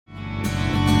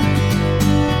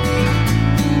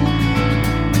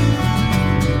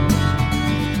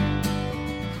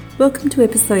Welcome to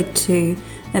episode 2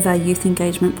 of our Youth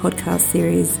Engagement podcast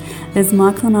series as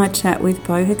Michael and I chat with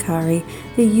Bo Hikari,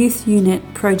 the Youth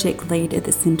Unit Project Lead at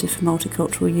the Centre for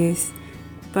Multicultural Youth.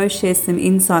 Bo shares some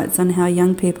insights on how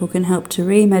young people can help to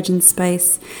reimagine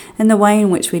space and the way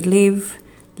in which we live,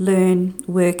 learn,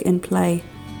 work and play.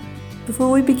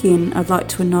 Before we begin, I'd like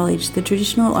to acknowledge the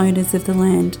traditional owners of the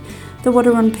land, the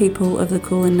Wadawurrung people of the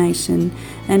Kulin Nation,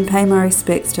 and pay my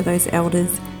respects to those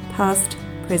elders, past,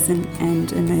 present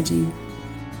and emerging.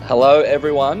 Hello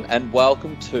everyone and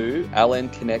welcome to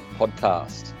LN Connect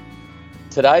podcast.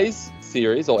 Today's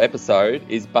series or episode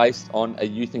is based on a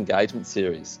youth engagement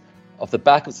series off the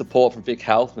back of support from Vic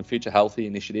Health and Future Healthy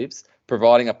initiatives,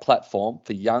 providing a platform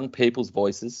for young people's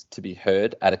voices to be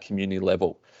heard at a community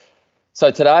level. So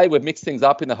today we've mixed things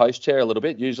up in the host chair a little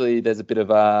bit. Usually there's a bit of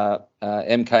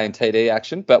MK and TD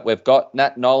action, but we've got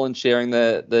Nat Nolan sharing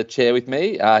the chair with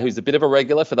me, who's a bit of a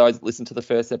regular for those that listened to the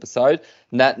first episode.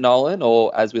 Nat Nolan,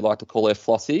 or as we like to call her,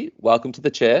 Flossie, welcome to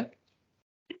the chair.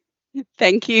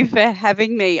 Thank you for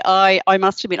having me. I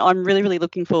must admit, I'm really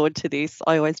looking forward to this.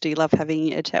 I always do love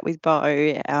having a chat with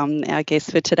Bo, our guest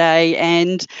for today.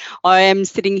 And I am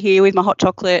sitting here with my hot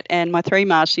chocolate and my 3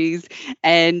 Marshies,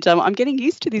 and I'm getting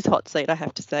used to this hot seat, I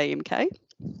have to say, MK.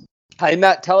 Hey,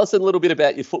 Nat, tell us a little bit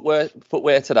about your footwear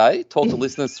today. Talk to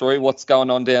listeners through what's going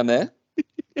on down there.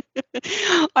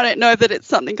 I don't know that it's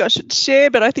something I should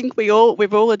share, but I think we've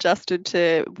all adjusted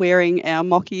to wearing our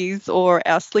mockies or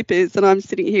our slippers, and I'm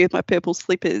sitting here with my purple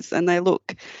slippers, and they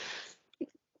look,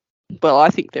 well, I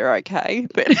think they're okay,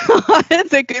 but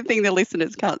it's a good thing the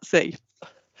listeners can't see.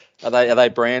 Are they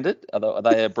branded? Are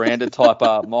they a branded type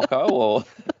mocco or?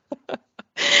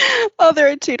 Oh, they're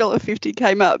a $2.50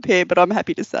 Kmart pair, but I'm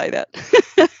happy to say that.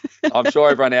 I'm sure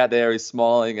everyone out there is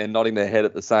smiling and nodding their head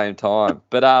at the same time.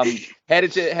 But how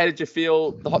did you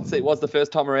feel the hot seat was the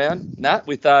first time around, Nat?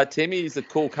 With Timmy, he's a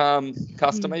cool, calm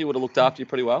customer. He would have looked after you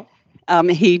pretty well.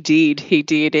 He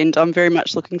did, and I'm very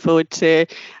much looking forward to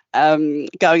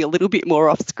going a little bit more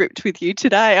off script with you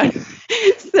today.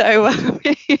 So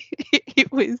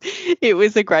it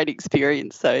was a great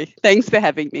experience. So thanks for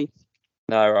having me.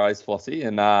 No worries, Flossie,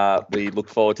 and we look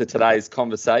forward to today's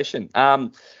conversation.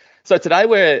 So today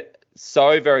we're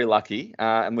so very lucky,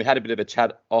 and we had a bit of a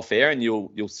chat off air, and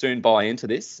you'll soon buy into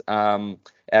this.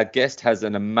 Our guest has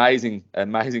an amazing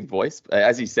voice,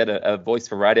 as he said, a voice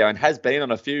for radio, and has been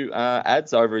on a few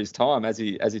ads over his time, as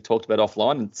he talked about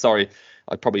offline. And sorry,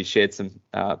 I probably shared some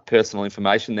personal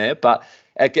information there, but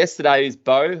our guest today is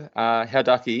Bo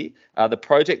Hikari, the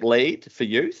project lead for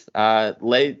youth,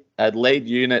 lead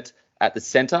unit at the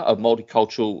Centre of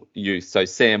Multicultural Youth, so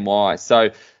CMY. So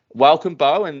welcome,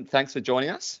 Bo, and thanks for joining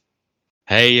us.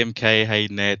 Hey, MK. Hey,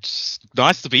 Nat.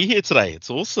 Nice to be here today. It's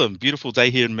awesome. Beautiful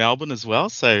day here in Melbourne as well.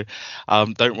 So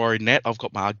don't worry, Nat, I've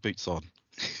got my Ugg boots on.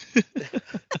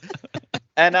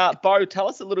 And Bo, tell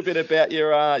us a little bit about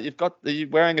you're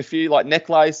wearing a few like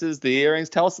necklaces, the earrings.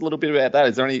 Tell us a little bit about that.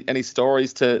 Is there any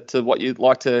stories to what you'd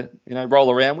like to roll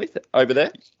around with over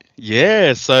there?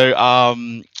 Yeah. So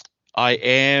I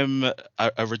am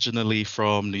originally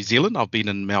from New Zealand. I've been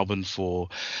in Melbourne for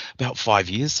about 5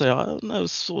 years, so I don't know,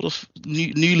 sort of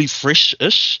newly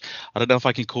fresh-ish. I don't know if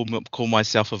I can call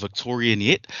myself a Victorian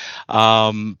yet,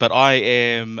 but I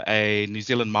am a New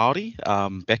Zealand Māori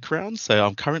background, so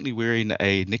I'm currently wearing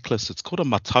a necklace. It's called a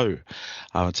matau.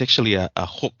 It's actually a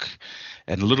hook.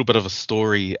 And a little bit of a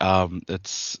story,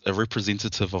 it's a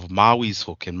representative of Maui's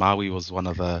hook, and Maui was one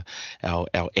of our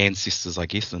ancestors, I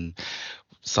guess, and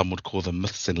some would call them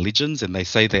myths and legends, and they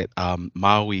say that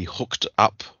Maui hooked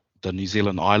up the New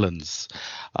Zealand islands.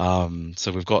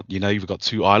 So we've got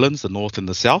 2 islands, the north and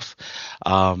the south,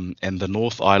 and the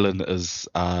North Island is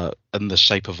in the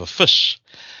shape of a fish,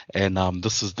 and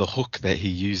this is the hook that he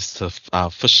used to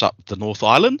fish up the North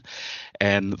Island,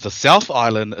 and the South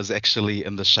Island is actually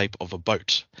in the shape of a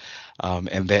boat,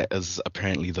 and that is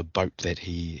apparently the boat that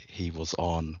he was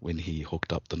on when he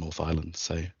hooked up the North Island.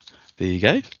 So there you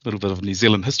go, a little bit of New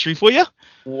Zealand history for you.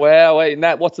 Wow, hey,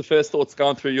 Nat, what's the first thoughts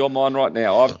going through your mind right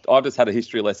now? I've just had a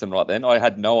history lesson right then. I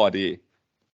had no idea.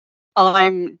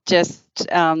 I'm just,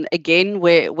 again,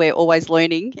 we're always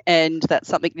learning, and that's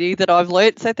something new that I've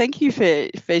learnt. So thank you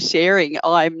for sharing.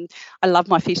 I love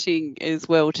my fishing as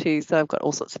well too. So I've got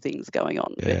all sorts of things going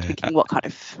on. Yeah. Thinking what kind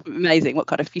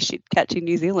of fish you'd catch in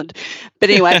New Zealand.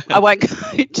 But anyway, I won't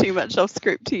go too much off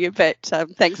script here. But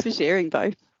thanks for sharing,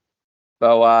 Bo.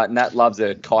 Well, Nat loves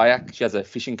her kayak. She has a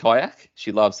fishing kayak.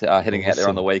 She loves heading out there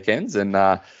on the weekends,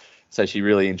 and so she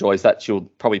really enjoys that. She'll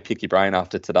probably pick your brain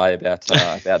after today about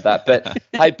that. But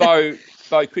hey, Bo,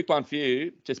 quick one for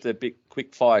you. Just a big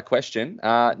quick fire question.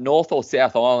 North or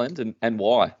South Island, and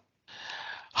why?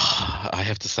 I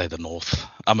have to say the north.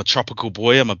 I'm a tropical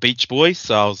boy. I'm a beach boy.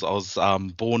 So I was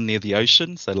born near the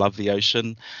ocean. So love the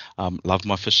ocean. Love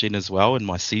my fishing as well and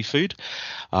my seafood.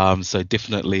 So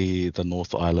definitely the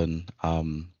North Island.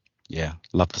 Yeah,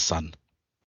 love the sun.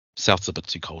 South's a bit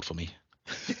too cold for me.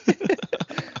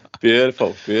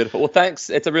 Beautiful, beautiful. Well,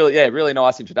 thanks. It's a really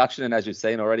nice introduction. And as you've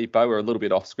seen already, Bo, we're a little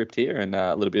bit off script here and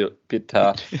a little bit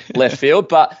left field,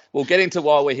 but we'll get into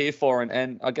why we're here for.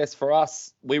 And I guess for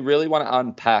us, we really want to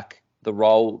unpack the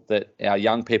role that our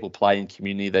young people play in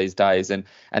community these days and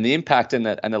the impact and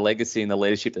the legacy and the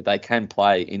leadership that they can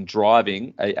play in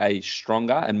driving a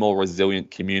stronger and more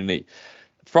resilient community.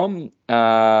 From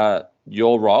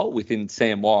your role within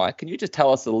CMY, can you just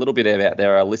tell us a little bit about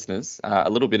our listeners, a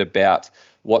little bit about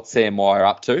what CMY are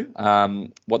up to,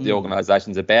 what the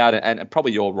organisation's about, and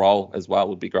probably your role as well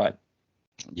would be great.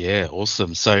 Yeah,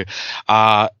 awesome. So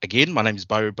again, my name is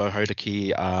Bo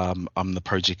Hodaki. I'm the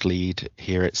project lead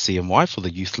here at CMY for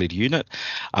the Youth-Led Unit.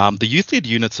 The Youth-Led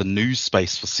Unit's a new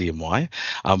space for CMY,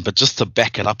 but just to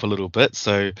back it up a little bit,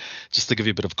 so just to give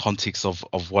you a bit of context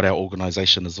of what our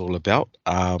organisation is all about.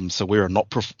 So we're a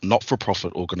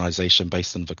not-for-profit organisation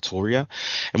based in Victoria.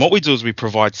 And what we do is we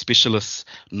provide specialist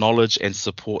knowledge and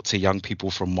support to young people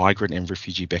from migrant and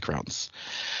refugee backgrounds.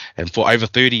 And for over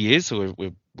 30 years,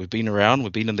 we've been around,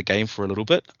 we've been in the game for a little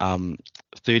bit.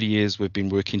 30 years we've been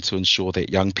working to ensure that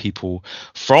young people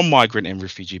from migrant and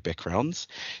refugee backgrounds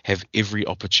have every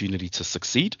opportunity to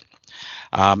succeed.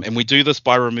 And we do this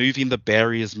by removing the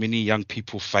barriers many young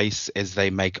people face as they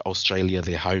make Australia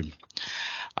their home.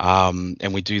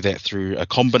 And we do that through a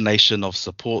combination of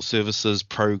support services,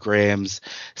 programs,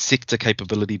 sector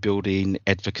capability building,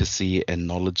 advocacy, and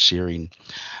knowledge sharing.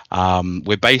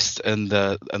 We're based in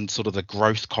sort of the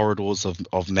growth corridors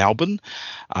of Melbourne,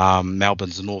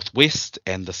 Melbourne's northwest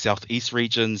and the southeast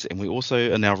regions, and we also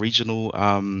in our regional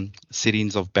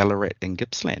settings of Ballarat and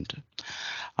Gippsland.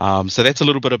 So that's a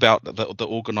little bit about the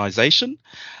organisation,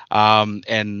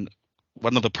 and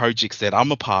one of the projects that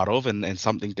I'm a part of and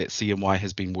something that CMY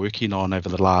has been working on over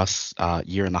the last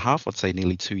year and a half, I'd say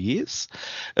nearly 2 years,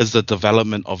 is the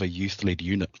development of a youth-led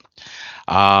unit.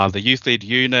 The youth-led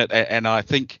unit, and I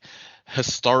think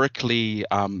historically,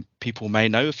 people may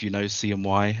know, if you know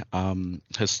CMY,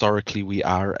 historically we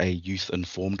are a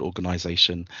youth-informed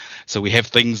organisation. So we have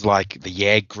things like the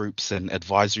YAG groups and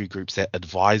advisory groups that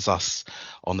advise us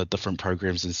on the different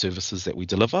programs and services that we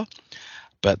deliver.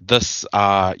 But this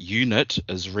unit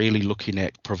is really looking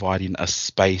at providing a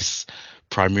space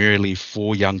primarily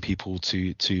for young people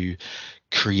to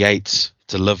create,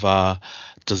 deliver,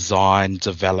 design,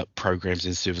 develop programs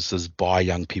and services by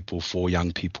young people for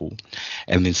young people.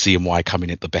 And then CMY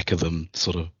coming at the back of them,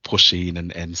 sort of pushing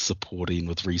and supporting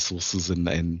with resources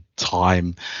and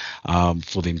time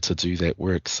for them to do that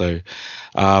work. So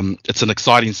it's an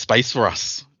exciting space for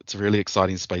us. It's a really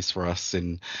exciting space for us,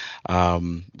 and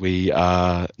we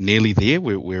are nearly there.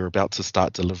 We're about to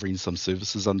start delivering some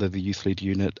services under the Youth-Led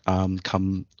Unit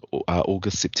come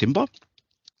August, September.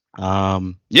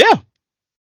 Yeah,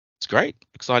 it's great,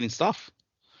 exciting stuff.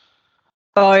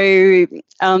 So you've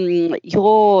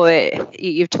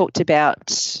talked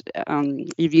about,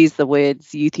 you've used the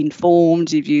words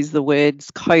youth-informed, you've used the words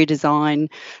co-design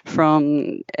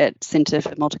at Centre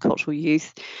for Multicultural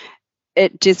Youth.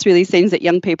 It just really seems that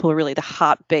young people are really the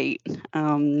heartbeat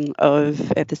of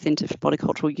the Centre for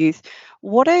Multicultural Youth.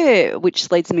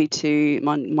 Which leads me to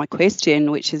my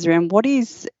question, which is around what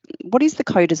is the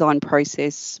co-design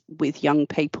process with young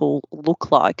people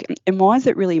look like, and why is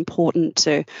it really important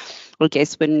to, I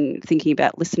guess, when thinking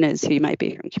about listeners who may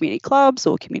be from community clubs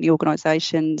or community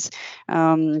organisations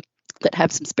that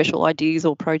have some special ideas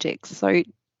or projects. So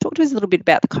talk to us a little bit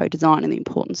about the co-design and the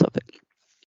importance of it.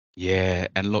 Yeah,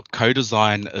 and look,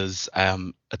 co-design is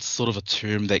it's sort of a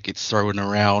term that gets thrown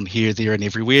around here, there, and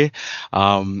everywhere.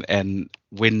 And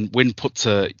when put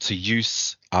to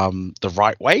use the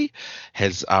right way,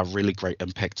 has a really great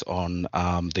impact on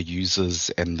the users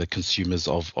and the consumers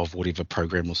of whatever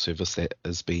program or service that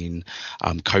is being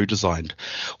co-designed.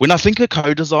 When I think of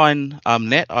co-design,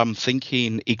 Nat, I'm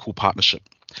thinking equal partnership.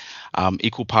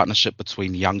 Equal partnership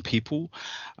between young people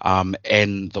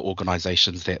and the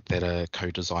organisations that are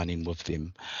co-designing with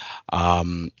them.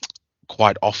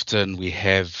 Quite often we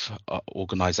have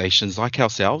organisations like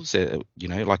ourselves,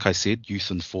 like I said,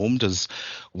 youth informed, as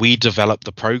we develop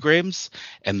the programs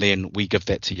and then we give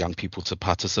that to young people to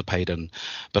participate in.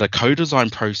 But a co-design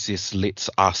process lets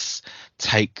us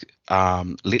take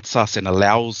lets us and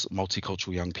allows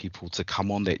multicultural young people to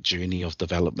come on that journey of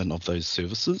development of those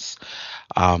services.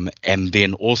 And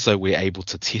then also we're able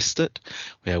to test it.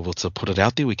 We're able to put it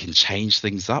out there. We can change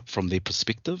things up from their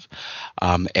perspective,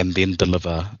 and then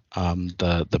deliver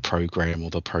the program or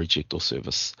the project or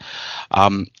service.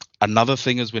 Another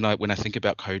thing is when I think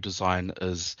about co-design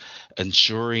is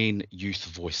ensuring youth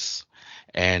voice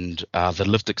and the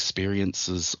lived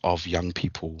experiences of young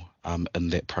people in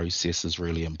that process is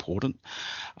really important.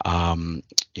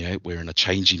 We're in a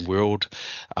changing world.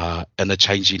 In a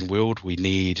changing world, we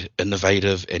need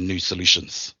innovative and new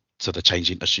solutions to the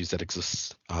changing issues that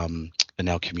exist in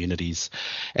our communities.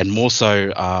 And more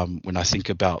so when I think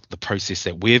about the process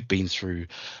that we've been through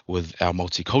with our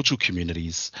multicultural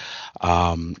communities,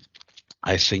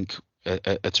 I think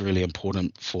it's really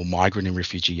important for migrant and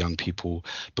refugee young people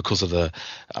because of the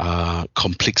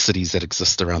complexities that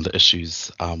exist around the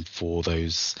issues for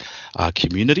those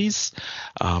communities.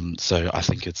 So I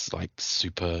think it's like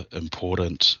super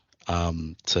important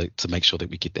to make sure that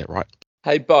we get that right.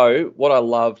 Hey, Bo, what I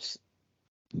loved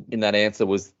in that answer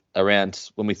was around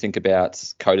when we think about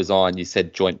co-design, you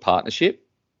said joint partnership.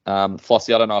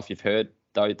 Flossie, I don't know if you've heard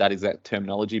that exact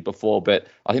terminology before, but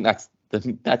I think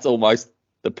that's almost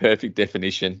the perfect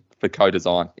definition for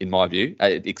co-design, in my view.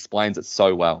 It explains it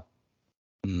so well.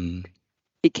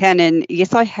 It can, and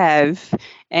yes, I have,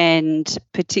 and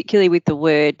particularly with the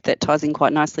word that ties in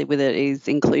quite nicely with it is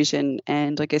inclusion,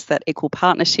 and I guess that equal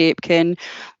partnership can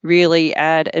really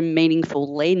add a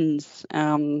meaningful lens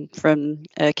from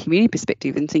a community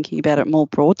perspective and thinking about it more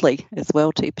broadly as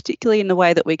well too, particularly in the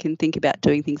way that we can think about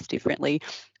doing things differently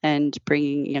and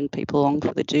bringing young people along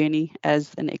for the journey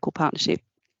as an equal partnership.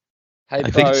 Hey,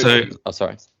 I think so. Oh,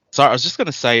 sorry. So I was just going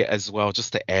to say as well,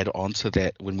 just to add on to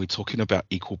that, when we're talking about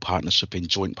equal partnership and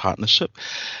joint partnership,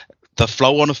 the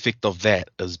flow-on effect of that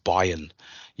is buy-in.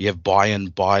 You have buy-in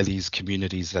by these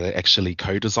communities that are actually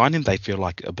co-designing. They feel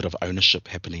like a bit of ownership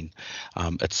happening.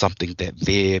 It's something that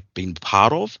they're being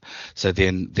part of. So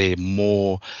then they're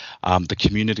more the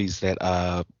communities that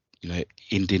are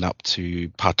ending up to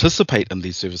participate in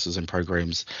these services and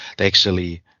programs, they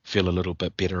actually feel a little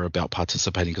bit better about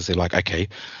participating because they're like, okay,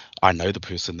 I know the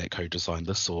person that co-designed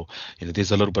this, or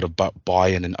there's a little bit of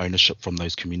buy-in and ownership from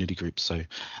those community groups. So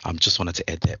just wanted to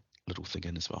add that little thing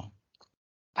in as well.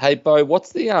 Hey, Bo,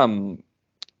 what's the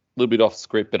little bit off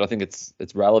script, but I think it's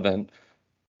relevant.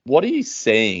 What are you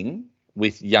seeing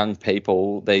with young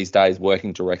people these days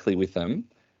working directly with them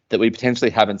that we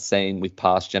potentially haven't seen with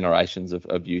past generations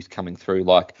of youth coming through?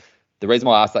 Like, the reason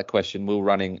why I asked that question, we were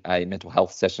running a mental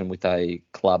health session with a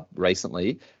club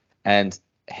recently, and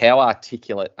how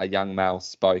articulate a young male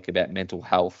spoke about mental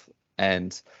health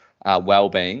and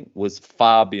well-being was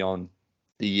far beyond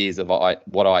the years of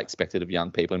what I expected of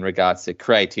young people in regards to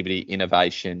creativity,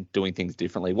 innovation, doing things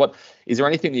differently. What is there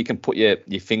anything you can put your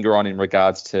finger on in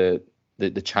regards to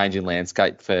the changing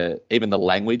landscape for even the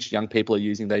language young people are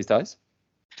using these days?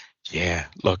 Yeah,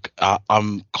 look,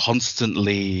 I'm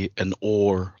constantly in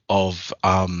awe of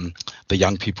the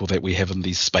young people that we have in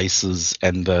these spaces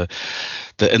and the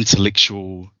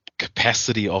intellectual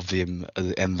capacity of them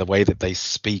and the way that they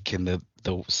speak and they're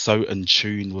so in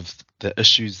tune with the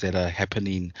issues that are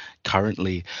happening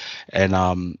currently.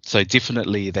 And so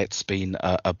definitely that's been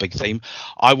a big theme.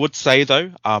 I would say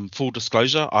though, full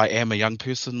disclosure, I am a young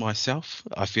person myself.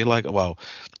 I feel like, well,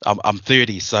 I'm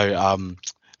 30, so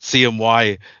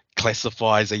CMY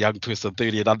classifies a young person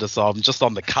 30 and under, so I'm just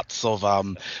on the cuts of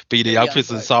being a young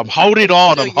person, so I'm holding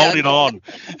on.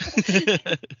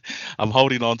 I'm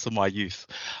holding on to my youth,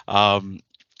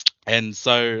 and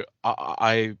so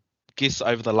I guess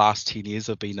over the last 10 years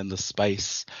I've been in this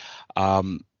space.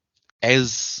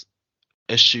 As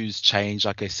issues change,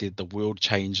 like I said, the world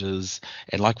changes,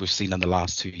 and like we've seen in the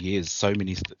last 2 years, so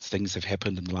many things have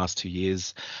happened in the last 2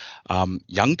 years.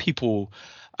 Young people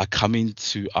are coming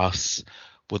to us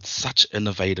with such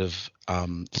innovative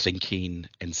thinking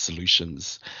and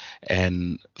solutions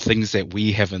and things that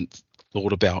we haven't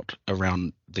thought about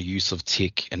around the use of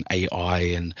tech and AI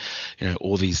and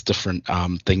all these different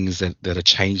things that are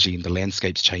changing. The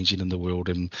landscape's changing in the world,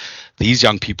 and these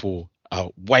young people are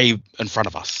way in front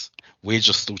of us. We're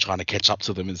just still trying to catch up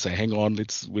to them and say, hang on,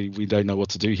 we don't know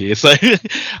what to do here. So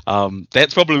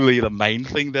that's probably the main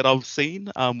thing that I've seen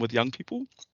with young people.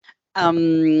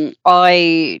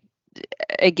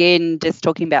 Again, just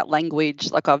talking about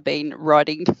language, like I've been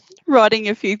writing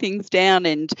a few things down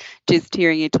and just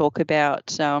hearing you talk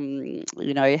about,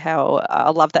 how I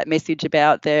love that message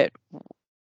about that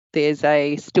there's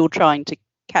a still trying to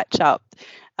catch up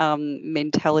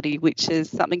mentality, which is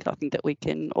something I think that we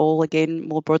can all, again,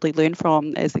 more broadly learn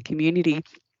from as a community.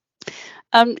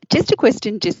 Just a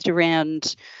question just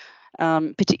around,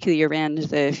 particularly around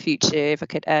the future, if I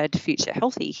could add Future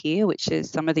Healthy here, which is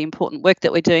some of the important work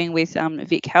that we're doing with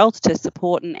Vic Health to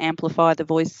support and amplify the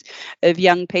voice of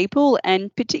young people,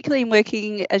 and particularly in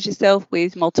working as yourself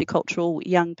with multicultural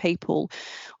young people.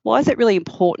 Why is it really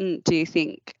important, do you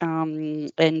think,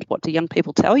 and what do young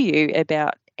people tell you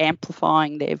about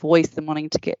amplifying their voice and wanting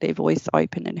to get their voice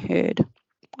open and heard?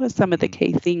 What are some of the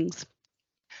key things?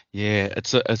 Yeah,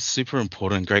 it's a super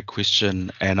important, great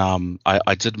question, and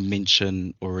I did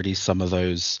mention already some of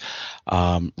those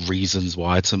reasons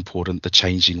why it's important, the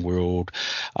changing world,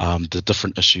 the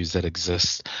different issues that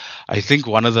exist. I think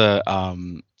one of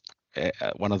the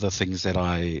things that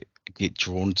I get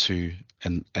drawn to,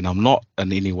 and I'm not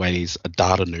in any ways a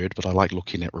data nerd, but I like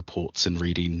looking at reports and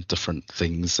reading different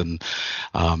things. And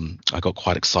I got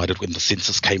quite excited when the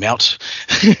census came out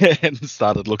and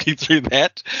started looking through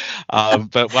that.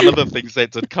 But one of the things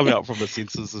that did come out from the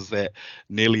census is that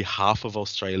nearly half of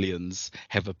Australians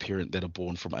have a parent that are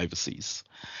born from overseas.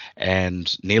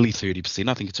 And nearly 30%,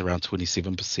 I think it's around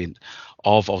 27%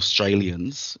 of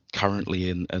Australians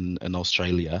currently in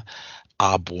Australia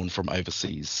are born from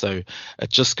overseas. So it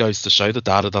just goes to show the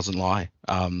data doesn't lie.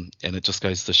 And it just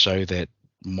goes to show that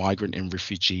migrant and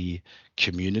refugee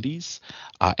communities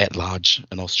are at large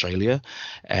in Australia,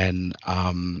 and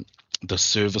the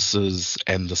services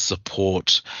and the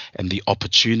support and the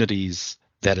opportunities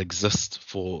that exist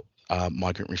for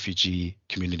migrant refugee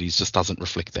communities just doesn't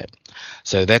reflect that.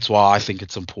 So that's why I think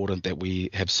it's important that we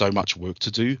have so much work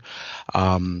to do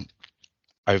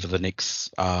over the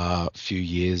next few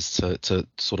years to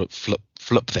sort of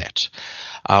flip that.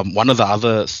 One of the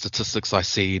other statistics I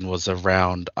seen was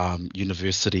around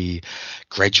university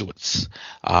graduates.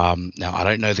 Now, I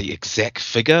don't know the exact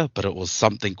figure, but it was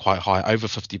something quite high. Over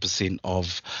 50%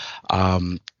 of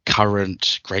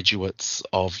current graduates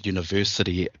of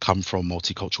university come from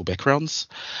multicultural backgrounds,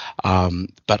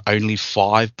 but only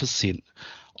 5%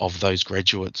 of those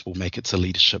graduates will make it to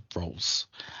leadership roles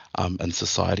in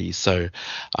society. So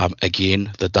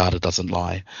again, the data doesn't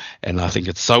lie, and I think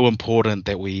it's so important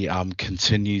that we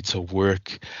continue to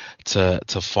work to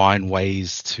find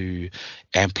ways to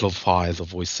amplify the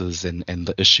voices and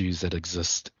the issues that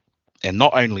exist. And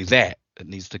not only that, it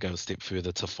needs to go a step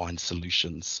further to find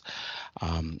solutions.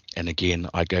 And again,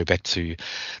 I go back to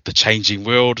the changing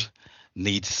world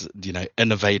needs,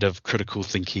 innovative, critical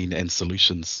thinking and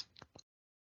solutions.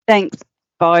 Thanks,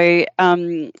 Bo.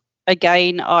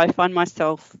 Again, I find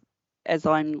myself as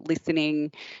I'm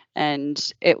listening,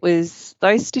 and it was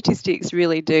those statistics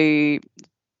really do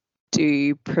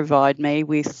provide me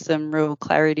with some real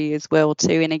clarity as well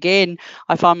too. And again,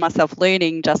 I find myself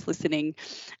learning just listening,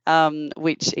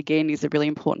 which again is a really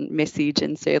important message,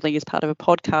 and certainly is part of a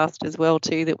podcast as well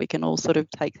too, that we can all sort of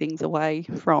take things away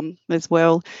from as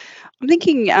well. I'm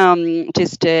thinking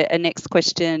just a next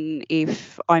question,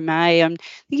 if I may. I'm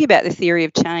thinking about the theory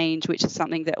of change, which is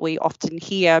something that we often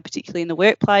hear, particularly in the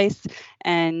workplace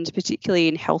and particularly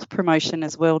in health promotion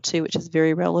as well too, which is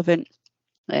very relevant.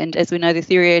 And as we know, the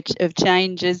theory of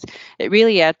change it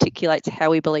really articulates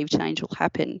how we believe change will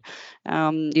happen.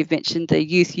 You've mentioned the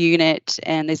youth unit,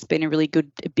 and there's been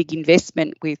a big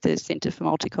investment with the Centre for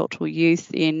Multicultural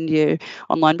Youth in your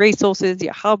online resources,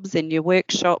 your hubs and your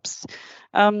workshops.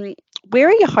 Where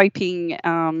are you hoping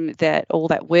that all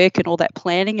that work and all that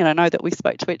planning, and I know that we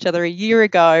spoke to each other a year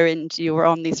ago and you were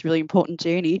on this really important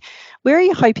journey, where are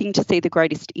you hoping to see the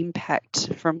greatest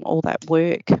impact from all that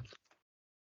work?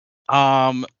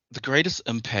 The greatest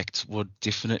impact would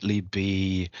definitely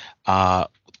be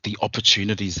the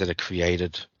opportunities that are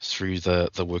created through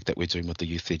the work that we're doing with the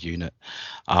Youth Ed unit.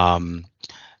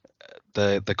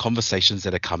 The conversations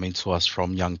that are coming to us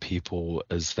from young people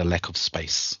is the lack of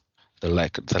space, the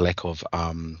lack of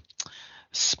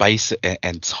space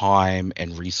and time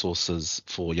and resources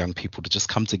for young people to just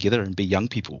come together and be young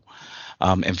people,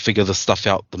 and figure this stuff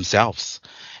out themselves,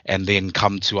 and then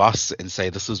come to us and say,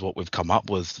 this is what we've come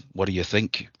up with, what do you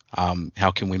think?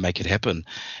 How can we make it happen?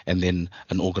 And then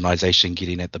an organization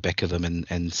getting at the back of them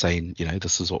and saying,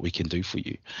 this is what we can do for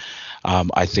you.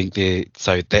 I think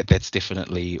that's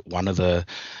definitely one of the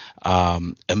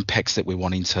impacts that we're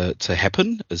wanting to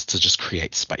happen, is to just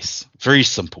create space. Very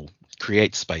simple.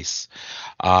 Create space,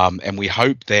 and we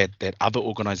hope that other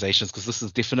organizations, because this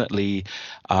is definitely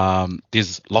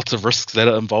there's lots of risks that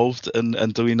are involved in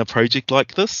doing a project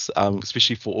like this,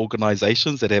 especially for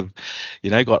organizations that have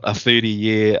got a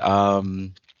 30-year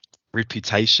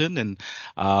reputation, and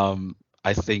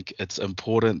I think it's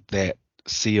important that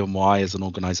CMY as an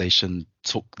organization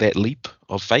took that leap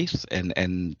of faith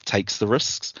and takes the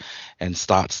risks and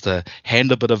starts to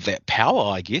hand a bit of that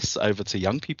power, I guess, over to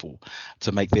young people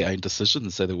to make their own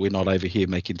decisions so that we're not over here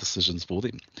making decisions for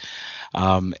them.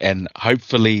 And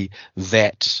hopefully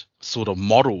that sort of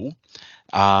model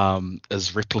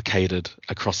is replicated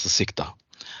across the sector.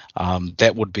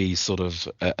 That would be sort of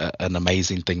an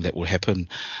amazing thing that will happen.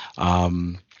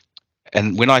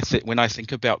 And when I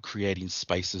think about creating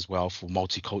space as well for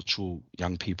multicultural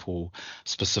young people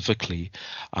specifically,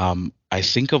 I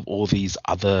think of all these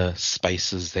other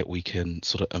spaces that we can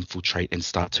sort of infiltrate and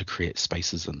start to create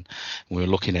spaces in. We're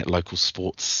looking at local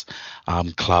sports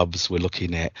clubs. We're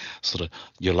looking at sort of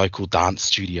your local dance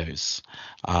studios,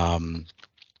 and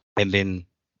then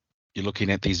you're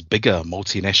looking at these bigger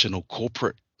multinational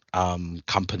corporate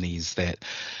companies that,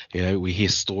 we hear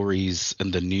stories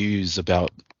in the news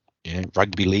about,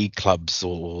 rugby league clubs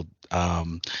or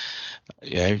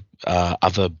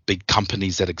other big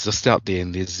companies that exist out there,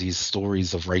 and there's these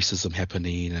stories of racism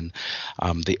happening and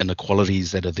the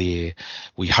inequalities that are there.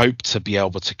 We hope to be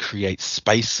able to create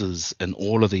spaces in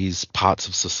all of these parts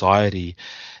of society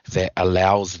that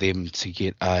allows them to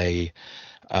get the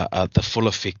full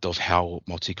effect of how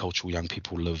multicultural young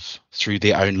people live through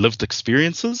their own lived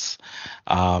experiences.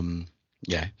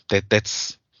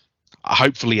 That's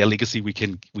hopefully a legacy we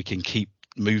can keep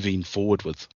moving forward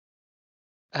with.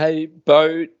 Hey,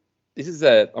 Bo,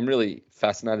 I'm really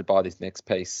fascinated by this next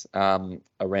piece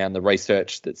around the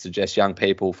research that suggests young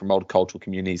people from multicultural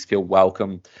communities feel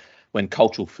welcome when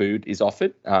cultural food is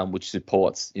offered, which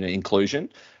supports, inclusion.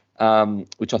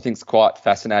 Which I think is quite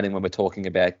fascinating when we're talking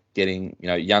about getting,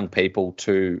 young people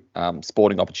to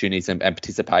sporting opportunities and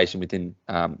participation within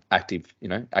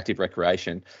active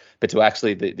recreation, but to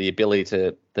actually the ability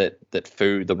to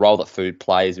the role that food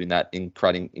plays in that in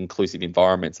creating inclusive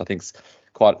environments, I think is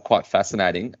quite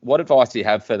fascinating. What advice do you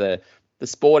have for the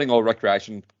sporting or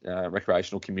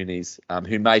recreational communities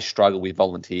who may struggle with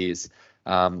volunteers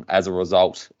as a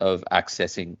result of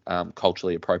accessing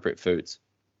culturally appropriate foods?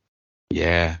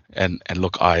 Yeah, and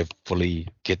look, I fully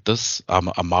get this. I'm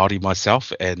a Māori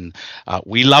myself, and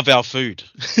we love our food.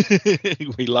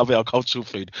 We love our cultural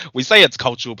food. We say it's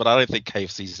cultural, but I don't think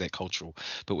KFC is that cultural,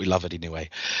 but we love it anyway.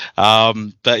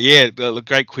 But yeah,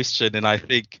 great question. And I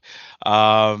think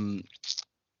one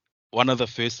of the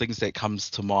first things that comes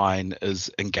to mind is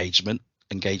engagement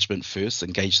first,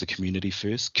 engage the community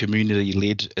first.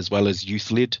 Community-led as well as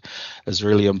youth-led is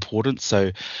really important.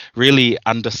 So really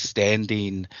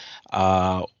understanding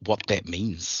what that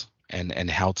means and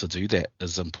how to do that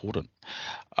is important.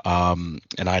 And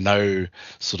I know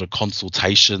sort of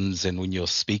consultations and when you're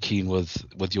speaking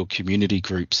with your community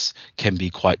groups can be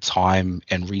quite time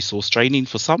and resource draining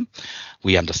for some.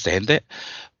 We understand that.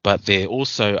 But there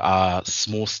also are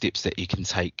small steps that you can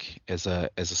take as a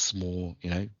small,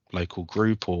 local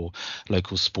group or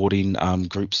local sporting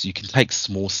groups. You can take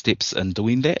small steps in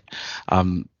doing that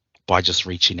by just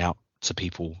reaching out to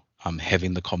people,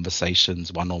 having the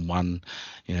conversations one-on-one,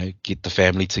 get the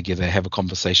family together, have a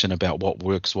conversation about what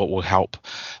works, what will help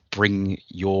bring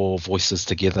your voices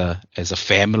together as a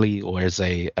family or as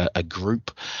a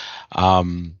group.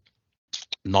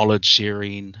 Knowledge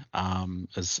sharing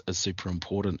is super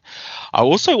important. I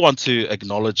also want to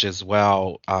acknowledge as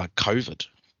well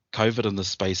COVID in this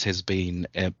space has been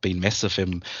massive,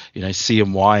 and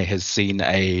CMY has seen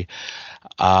a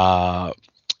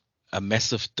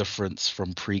massive difference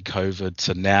from pre-COVID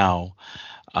to now,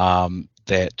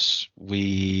 that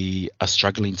we are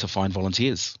struggling to find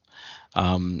volunteers.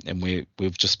 And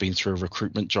we've just been through a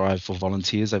recruitment drive for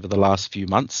volunteers over the last few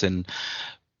months, and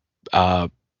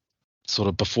sort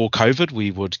of before COVID,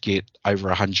 we would get over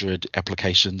 100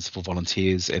 applications for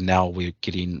volunteers, and now we're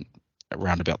getting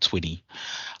around about 20.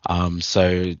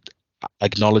 So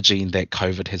acknowledging that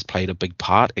COVID has played a big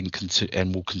part and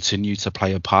will continue to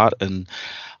play a part in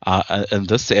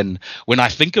this. And when I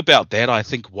think about that, I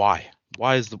think what's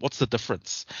the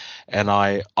difference? And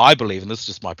I believe, and this is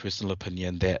just my personal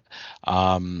opinion, that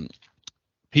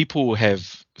people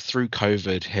have through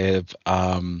COVID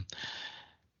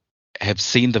have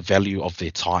seen the value of their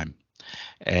time.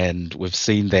 And we've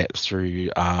seen that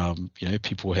through,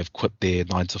 people have quit their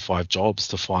 9-to-5 jobs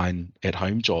to find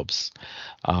at-home jobs,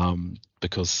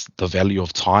 because the value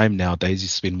of time nowadays, you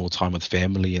spend more time with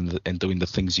family and doing the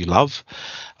things you love,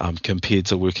 compared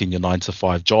to working your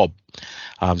 9-to-5 job.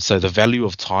 So the value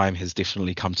of time has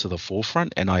definitely come to the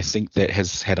forefront, and I think that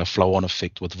has had a flow-on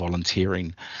effect with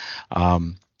volunteering.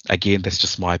 Again, that's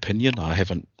just my opinion. I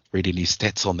haven't read any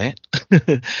stats on that.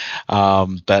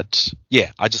 But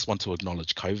yeah, I just want to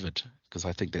acknowledge COVID because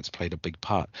I think that's played a big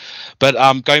part.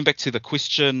 But going back to the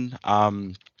question,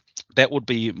 that would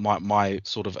be my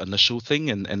sort of initial thing,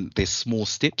 and there's small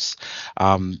steps.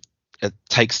 It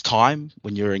takes time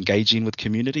when you're engaging with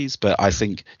communities, but I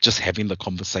think just having the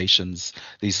conversations,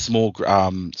 these small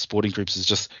sporting groups, is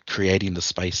just creating the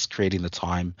space, creating the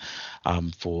time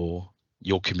for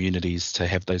your communities to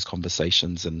have those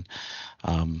conversations and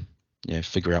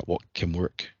figure out what can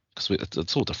work, because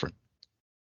it's all different.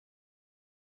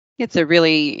 It's a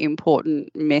really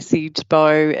important message,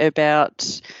 Bo,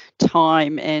 about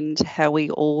time and how we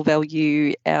all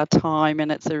value our time.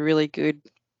 And it's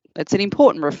an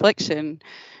important reflection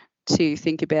to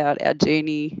think about our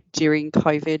journey during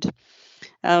COVID.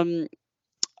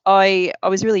 I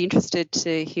was really interested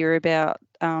to hear about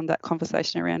that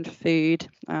conversation around food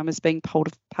as being part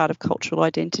of cultural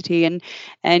identity.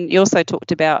 And you also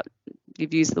talked about,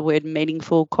 you've used the word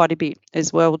meaningful quite a bit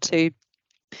as well too.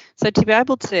 So to be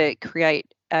able to create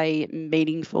a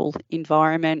meaningful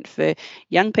environment for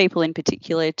young people in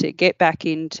particular to get back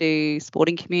into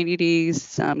sporting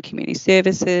communities, community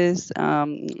services,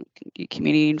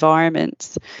 community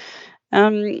environments,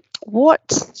 what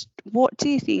do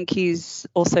you think is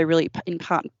also really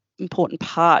important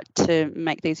part to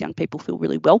make these young people feel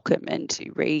really welcome and to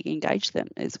re-engage them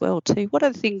as well too? What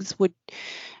other things would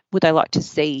they like to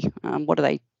see? What are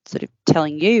they sort of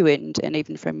telling you, and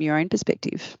even from your own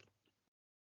perspective?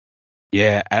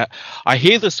 Yeah, I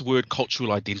hear this word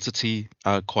cultural identity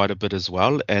quite a bit as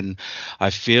well, and I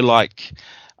feel like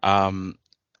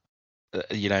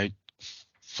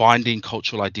finding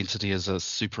cultural identity is a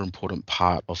super important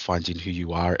part of finding who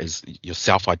you are as your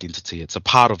self-identity. It's a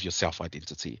part of your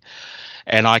self-identity.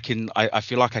 And I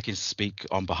feel like I can speak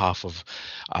on behalf of,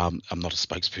 I'm not a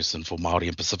spokesperson for Māori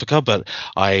and Pacifica, but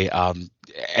I,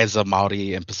 as a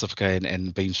Māori and Pacifica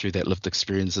and being through that lived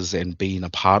experiences and being a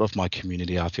part of my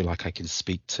community, I feel like I can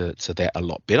speak to that a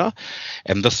lot better.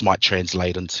 And this might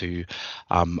translate into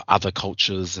other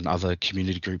cultures and other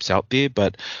community groups out there.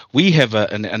 But we have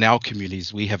in our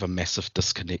communities, we have a massive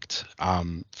disconnect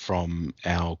from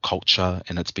our culture,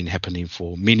 and it's been happening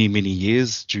for many, many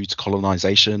years due to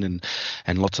colonization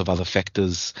and lots of other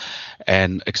factors,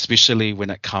 and especially when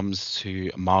it comes to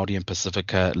Māori and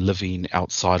Pacifica living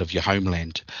outside of your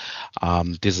homeland,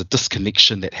 there's a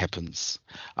disconnection that happens.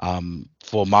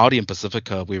 For Māori and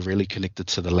Pacifica, we're really connected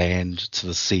to the land, to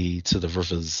the sea, to the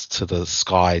rivers, to the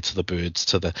sky, to the birds,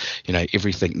 to the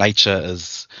everything.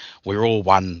 We're all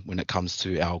one when it comes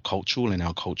to our cultural and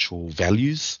our cultural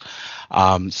values.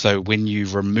 So when you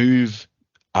remove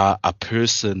a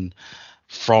person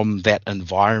from that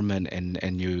environment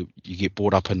and you get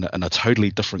brought up in a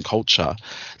totally different culture,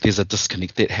 there's a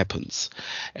disconnect that happens.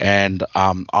 And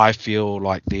I feel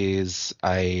like there's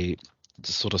a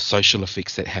sort of social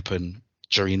effects that happen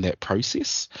during that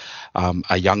process.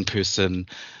 A young person,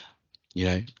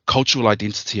 cultural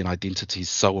identity and identity is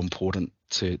so important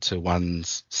to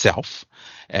one's self.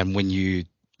 And when you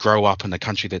grow up in a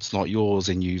country that's not yours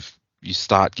and you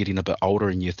start getting a bit older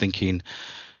and you're thinking,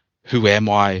 who am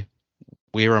I?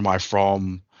 Where am I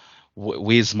from?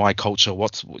 Where's my culture?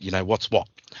 What's what?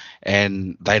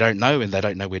 And they don't know, and they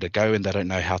don't know where to go, and they don't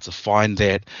know how to find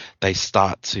that. They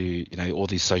start to, all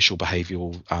these social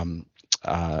behavioral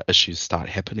issues start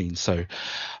happening. So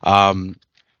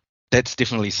that's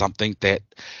definitely something that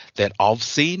I've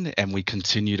seen, and we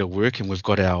continue to work. And we've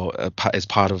got our, as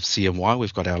part of CMY,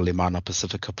 we've got our Le Mana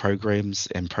Pacifica programs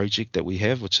and project that we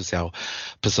have, which is our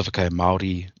Pacifica and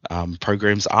Māori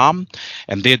programs arm,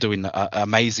 and they're doing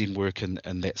amazing work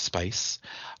in that space.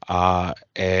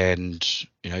 And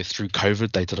through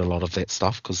COVID, they did a lot of that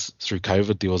stuff, because through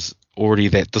COVID there was already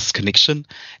that disconnection,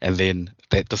 and then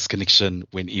that disconnection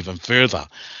went even further.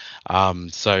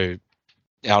 So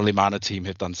our Le Mana team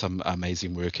have done some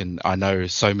amazing work, and I know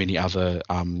so many other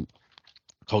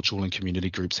cultural and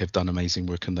community groups have done amazing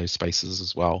work in those spaces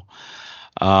as well.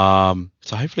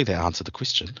 So hopefully that answered the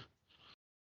question.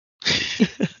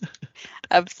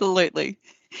 Absolutely.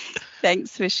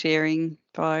 Thanks for sharing,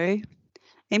 Bo.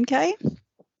 MK?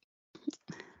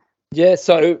 Yeah,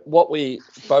 so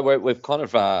we've kind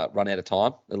of run out of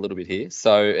time a little bit here.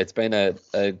 So it's been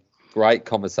a great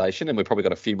conversation, and we've probably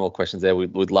got a few more questions there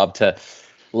we'd love to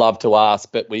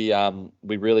ask, but we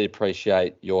really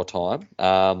appreciate your time.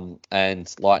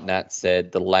 And like Nat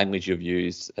said, the language you've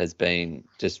used has been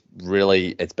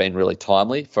really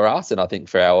timely for us, and I think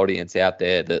for our audience out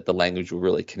there, that the language will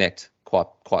really connect quite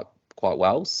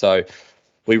well. So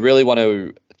we really want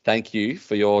to thank you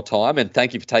for your time, and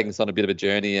thank you for taking us on a bit of a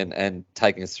journey and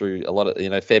taking us through a lot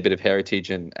of, fair bit of heritage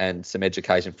and some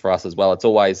education for us as well. It's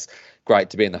always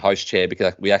great to be in the host chair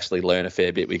because we actually learn a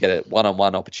fair bit. We get a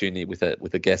one-on-one opportunity with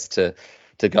a guest to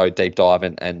go deep dive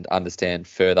and understand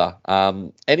further.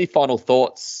 Any final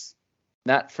thoughts,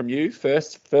 Nat, from you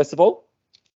first of all?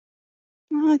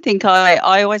 I think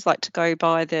I always like to go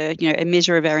by a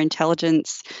measure of our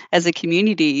intelligence as a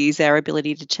community is our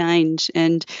ability to change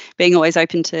and being always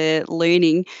open to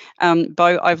learning.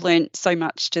 Bo, I've learned so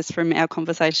much just from our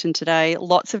conversation today,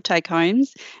 lots of take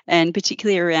homes, and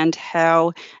particularly around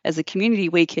how as a community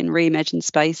we can reimagine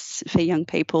space for young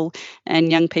people,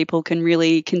 and young people can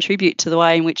really contribute to the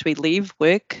way in which we live,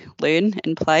 work, learn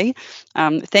and play.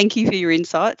 Thank you for your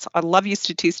insights. I love your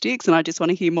statistics and I just want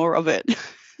to hear more of it.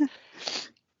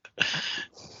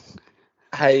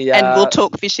 Hey, and we'll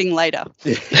talk fishing later.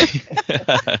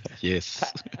 Yes.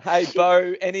 Hey,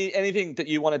 Bo, anything that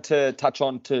you wanted to touch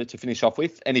on to finish off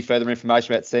with? Any further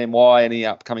information about CMY, any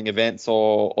upcoming events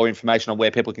or information on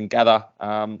where people can gather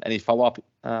any follow-up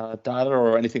data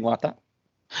or anything like that?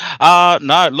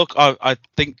 No, look, I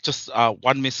think just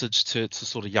one message to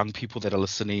sort of young people that are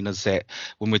listening is that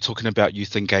when we're talking about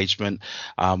youth engagement,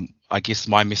 I guess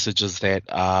my message is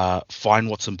that find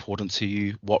what's important to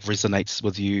you, what resonates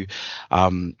with you.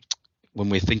 When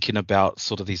we're thinking about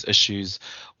sort of these issues,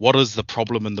 what is the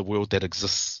problem in the world that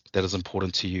exists that is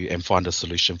important to you, and find a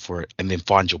solution for it, and then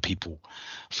find your people,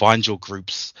 find your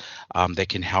groups that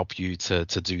can help you to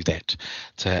do that,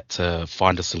 to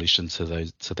find a solution to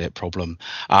that problem.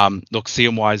 Look,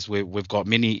 CMY's we've got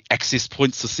many access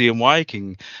points to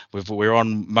CMY. We're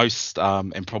on most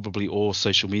and probably all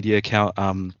social media account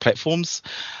platforms.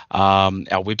 Our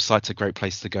website's a great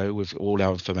place to go with all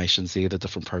our information's there, the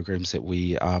different programs that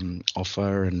we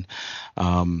offer, and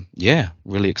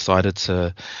really excited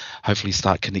to hopefully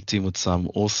start connecting with some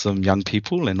awesome young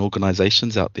people and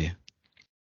organizations out there.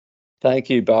 Thank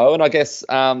you, Bo. And I guess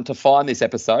to find this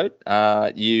episode,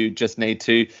 you just need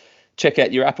to check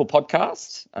out your Apple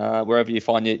Podcast, wherever you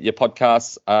find your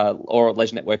podcasts, or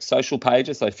Leisure Network social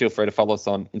pages. So feel free to follow us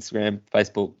on Instagram,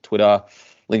 Facebook, Twitter,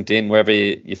 LinkedIn, wherever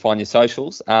you find your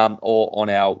socials, or on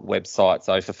our website.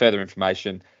 So for further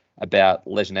information about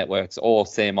Leisure Networks or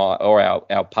CMY or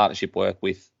our partnership work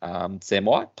with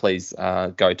CMY, please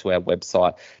go to our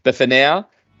website. But for now,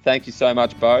 thank you so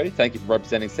much, Bo. Thank you for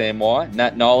representing CMY.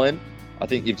 Nat Nolan, I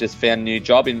think you've just found a new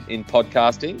job in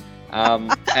podcasting.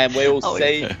 And we will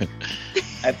see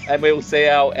and we will see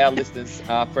our listeners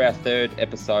for our third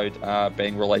episode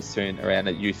being released soon around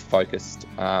a youth-focused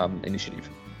initiative.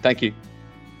 Thank you.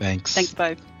 Thanks. Thanks,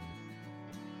 Bo.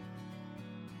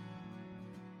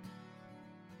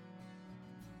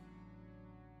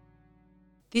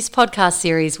 This podcast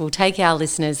series will take our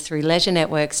listeners through Leisure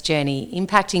Network's journey,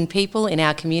 impacting people in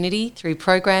our community through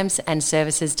programs and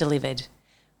services delivered.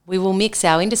 We will mix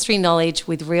our industry knowledge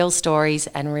with real stories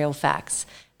and real facts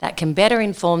that can better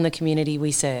inform the community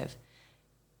we serve.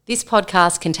 This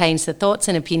podcast contains the thoughts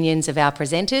and opinions of our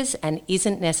presenters and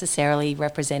isn't necessarily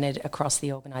represented across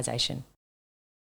the organisation.